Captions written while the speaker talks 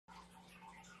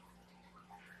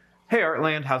Hey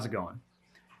Artland, how's it going?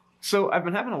 So I've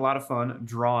been having a lot of fun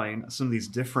drawing some of these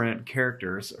different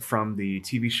characters from the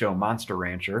TV show Monster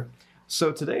Rancher.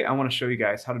 So today I want to show you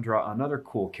guys how to draw another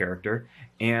cool character,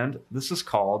 and this is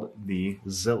called the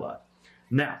ZILLA.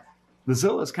 Now, the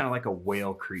ZILLA is kind of like a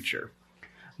whale creature.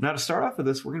 Now to start off with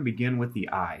this, we're going to begin with the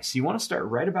eye. So you want to start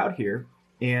right about here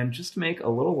and just make a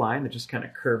little line that just kind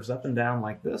of curves up and down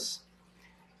like this.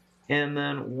 And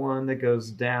then one that goes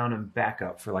down and back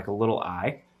up for like a little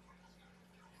eye.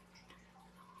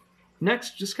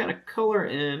 Next, just kind of color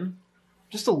in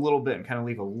just a little bit and kind of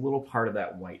leave a little part of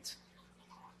that white.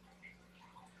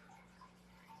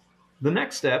 The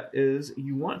next step is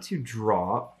you want to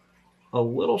draw a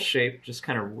little shape just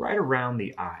kind of right around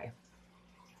the eye.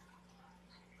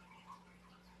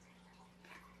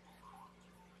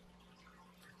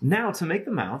 Now to make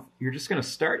the mouth, you're just going to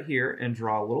start here and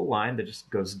draw a little line that just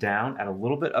goes down at a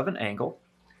little bit of an angle.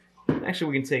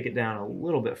 Actually, we can take it down a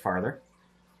little bit farther.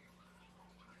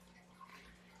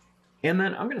 And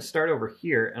then I'm going to start over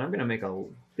here, and I'm going to make a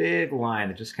big line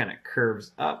that just kind of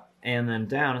curves up and then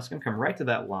down. It's going to come right to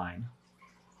that line.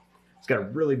 It's got a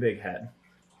really big head.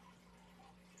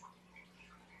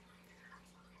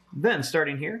 Then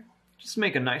starting here, just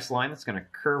make a nice line that's going to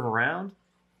curve around,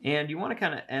 and you want to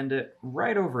kind of end it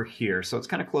right over here. So it's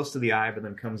kind of close to the eye, but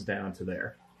then comes down to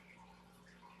there.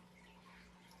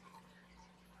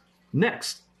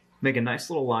 Next, make a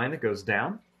nice little line that goes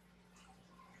down.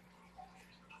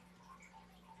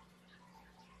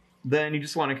 Then you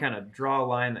just want to kind of draw a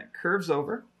line that curves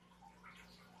over.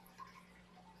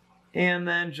 And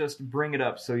then just bring it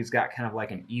up so he's got kind of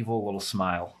like an evil little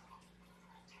smile.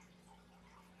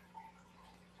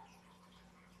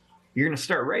 You're going to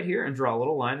start right here and draw a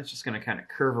little line that's just going to kind of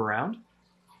curve around.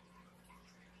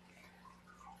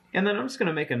 And then I'm just going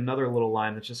to make another little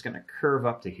line that's just going to curve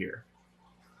up to here.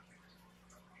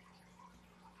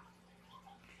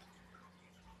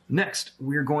 Next,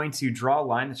 we're going to draw a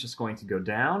line that's just going to go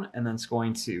down, and then it's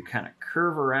going to kind of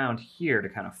curve around here to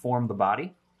kind of form the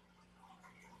body.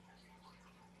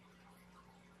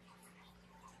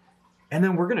 And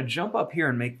then we're going to jump up here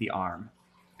and make the arm.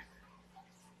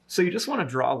 So you just want to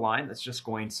draw a line that's just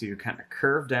going to kind of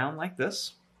curve down like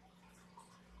this.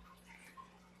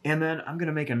 And then I'm going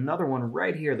to make another one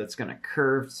right here that's going to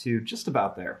curve to just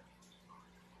about there.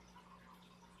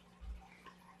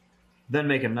 Then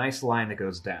make a nice line that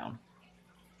goes down.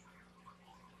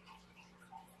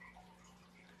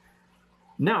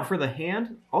 Now for the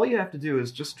hand, all you have to do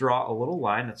is just draw a little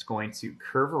line that's going to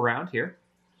curve around here.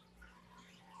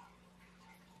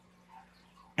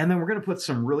 And then we're going to put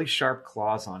some really sharp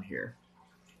claws on here.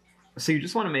 So you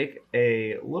just want to make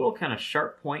a little kind of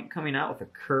sharp point coming out with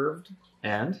a curved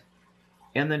end,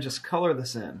 and then just color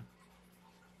this in.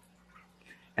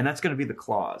 And that's going to be the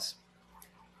claws.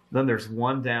 Then there's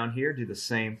one down here, do the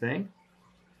same thing.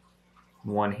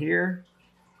 One here,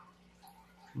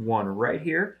 one right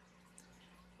here,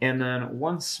 and then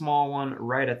one small one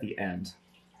right at the end.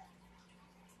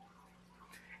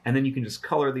 And then you can just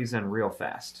color these in real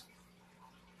fast.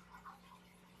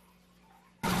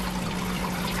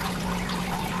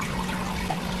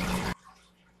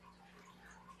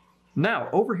 Now,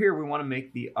 over here we want to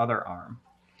make the other arm.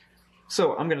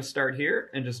 So I'm going to start here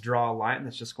and just draw a line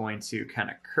that's just going to kind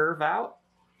of curve out,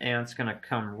 and it's going to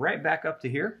come right back up to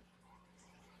here.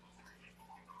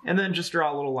 And then just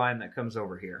draw a little line that comes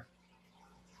over here.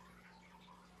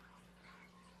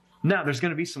 Now there's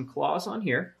going to be some claws on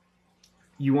here.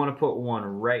 You want to put one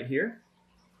right here.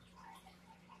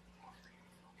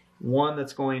 One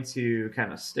that's going to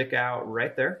kind of stick out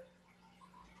right there.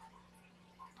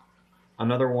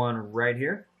 Another one right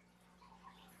here.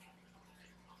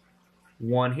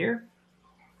 One here,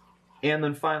 and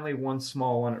then finally one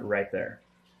small one right there.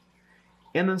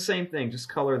 And then same thing, just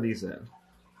color these in.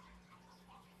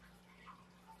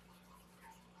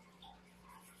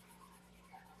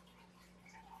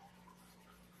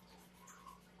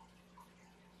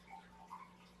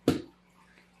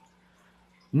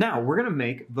 Now we're going to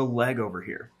make the leg over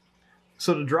here.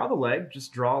 So to draw the leg,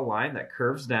 just draw a line that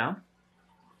curves down.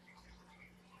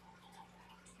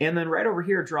 And then right over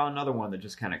here, draw another one that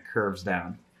just kind of curves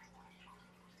down.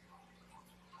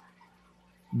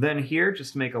 Then here,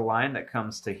 just make a line that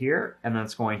comes to here, and then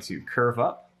it's going to curve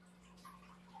up.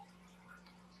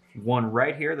 One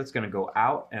right here that's going to go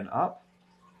out and up.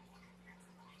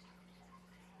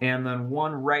 And then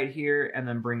one right here, and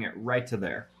then bring it right to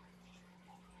there.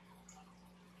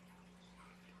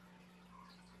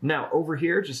 Now over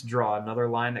here, just draw another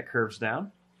line that curves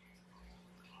down.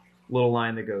 Little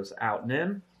line that goes out and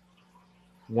in.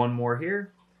 One more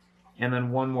here, and then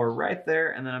one more right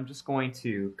there, and then I'm just going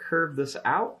to curve this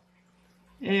out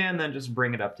and then just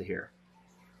bring it up to here.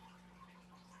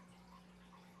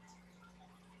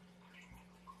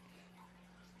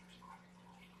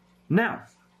 Now,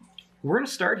 we're going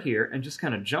to start here and just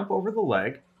kind of jump over the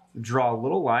leg, draw a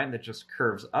little line that just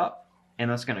curves up,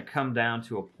 and that's going to come down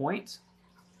to a point.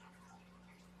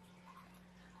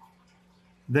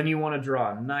 Then you want to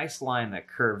draw a nice line that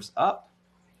curves up,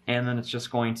 and then it's just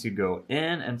going to go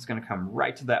in, and it's going to come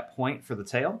right to that point for the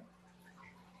tail.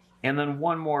 And then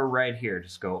one more right here,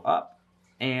 just go up,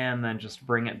 and then just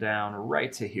bring it down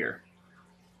right to here.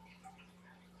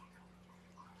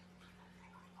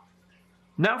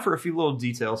 Now for a few little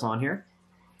details on here.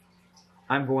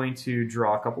 I'm going to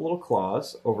draw a couple little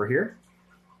claws over here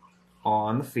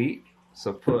on the feet.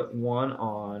 So put one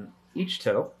on each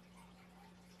toe.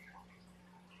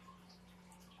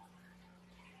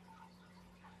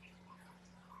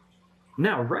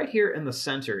 Now, right here in the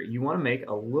center, you want to make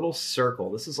a little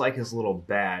circle. This is like his little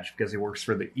badge because he works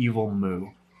for the evil Moo.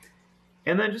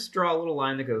 And then just draw a little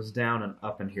line that goes down and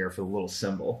up in here for the little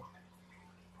symbol.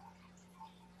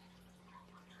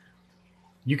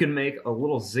 You can make a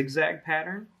little zigzag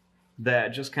pattern that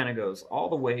just kind of goes all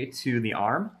the way to the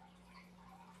arm.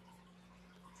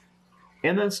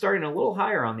 And then starting a little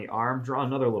higher on the arm, draw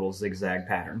another little zigzag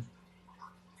pattern.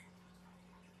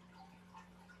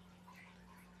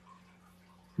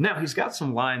 Now he's got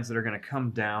some lines that are going to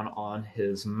come down on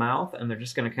his mouth, and they're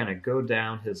just going to kind of go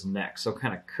down his neck. So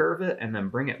kind of curve it and then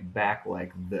bring it back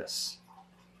like this.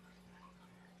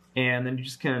 And then you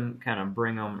just can kind of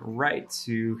bring them right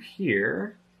to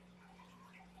here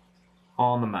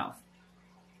on the mouth.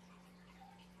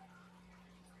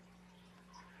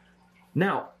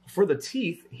 Now, for the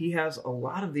teeth, he has a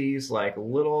lot of these like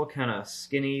little kind of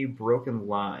skinny broken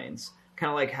lines,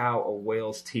 kind of like how a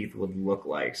whale's teeth would look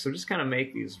like. So just kind of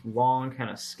make these long kind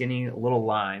of skinny little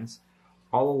lines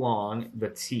all along the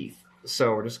teeth.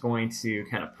 So we're just going to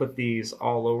kind of put these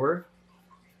all over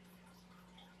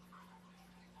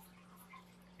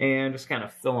and just kind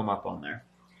of fill them up on there.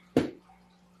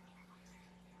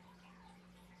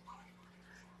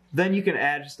 Then you can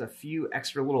add just a few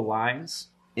extra little lines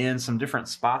in some different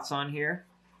spots on here.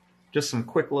 Just some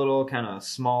quick little kind of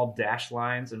small dash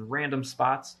lines in random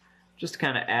spots, just to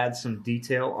kind of add some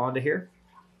detail onto here.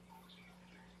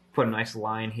 Put a nice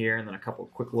line here, and then a couple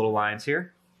of quick little lines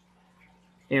here.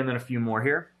 And then a few more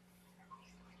here.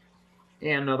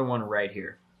 And another one right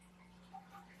here.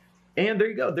 And there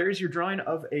you go. There's your drawing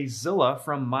of a Zilla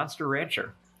from Monster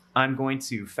Rancher. I'm going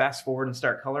to fast forward and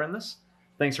start coloring this.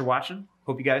 Thanks for watching.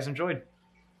 Hope you guys enjoyed.